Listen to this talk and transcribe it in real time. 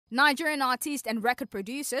Nigerian artist and record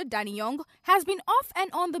producer Danny Young has been off and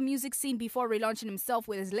on the music scene before relaunching himself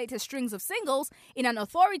with his latest strings of singles. In an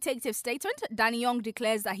authoritative statement, Danny Young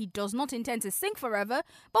declares that he does not intend to sing forever,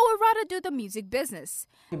 but will rather do the music business.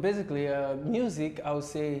 Basically, music, I would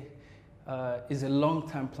say, is a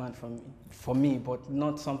long-term plan for me, but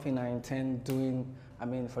not something I intend doing,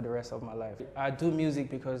 for the rest of my life. I do music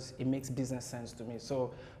because it makes business sense to me.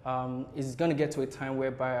 So it's going to get to a time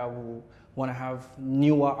whereby I will want to have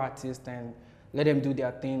newer artists and let them do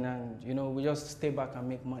their thing, and we just stay back and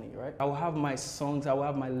make money, right? I will have my songs, I will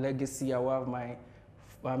have my legacy, I will have my,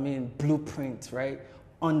 blueprint, right?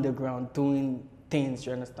 On the ground, doing things,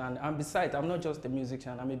 you understand? And besides, I'm not just a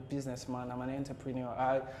musician, I'm a businessman, I'm an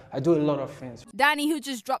entrepreneur. I do a lot of things. Danny, who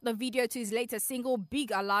just dropped the video to his latest single,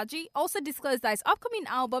 Big Alaji, also disclosed that his upcoming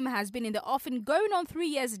album has been in the offing going on 3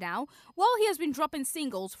 years now, while he has been dropping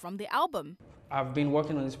singles from the album. I've been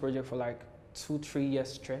working on this project for like 2-3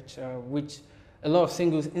 years stretch, which a lot of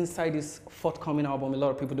singles inside this forthcoming album, a lot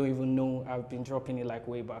of people don't even know I've been dropping it like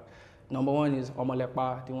way back. Number one is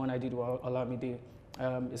Omolepa, the one I did with Olamide.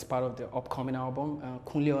 It's part of the upcoming album.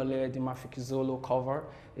 Kunle Ole, the Mafikizolo cover,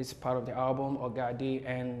 is part of the album, Ogade,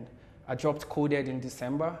 and I dropped Coded in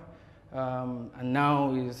December. And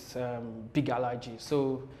now is Big Alaji.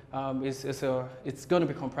 So it's going to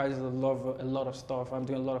be comprised of a lot of stuff. I'm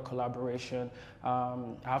doing a lot of collaboration. I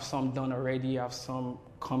have some done already. I have some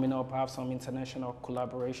coming up. I have some international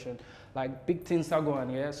collaboration. Like big things are going,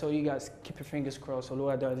 yeah. So you guys keep your fingers crossed.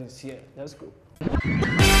 Oluwa does this, yeah. Let's go.